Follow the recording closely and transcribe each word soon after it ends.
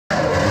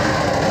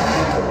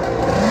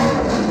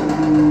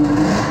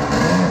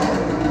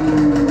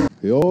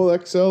The old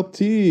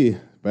XLT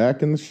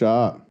back in the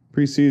shop.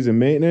 Preseason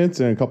maintenance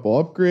and a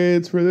couple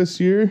upgrades for this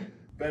year.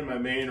 Been my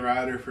main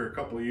rider for a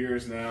couple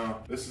years now.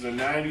 This is a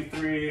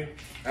 93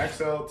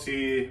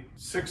 XLT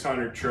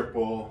 600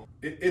 triple.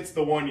 It's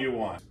the one you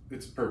want.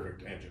 It's a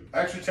perfect engine.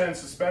 Extra 10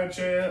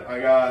 suspension. I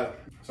got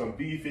some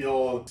beefy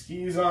old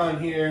skis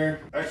on here.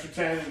 Extra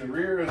 10 in the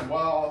rear as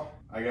well.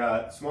 I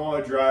got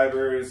smaller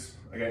drivers.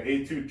 I got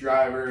 8-tooth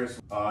drivers,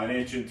 an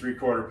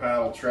 1.75"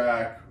 paddle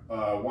track,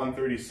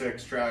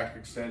 136 track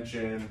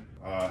extension,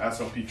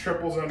 SLP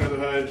triples under the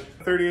hood,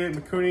 38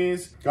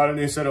 Mikunis, got a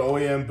new set of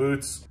OEM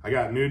boots. I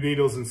got new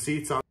needles and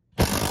seats on.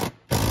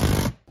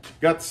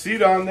 Got the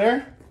seat on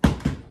there.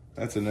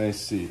 That's a nice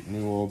seat,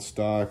 new old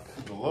stock.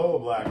 The low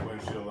black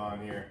windshield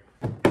on here.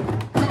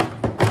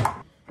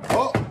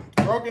 Oh,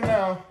 broken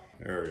now.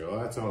 There we go,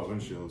 that's how a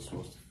windshield is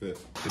supposed to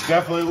fit. It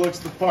definitely looks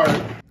the part.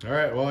 All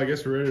right, well, I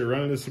guess we're ready to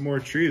run into some more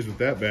trees with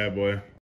that bad boy.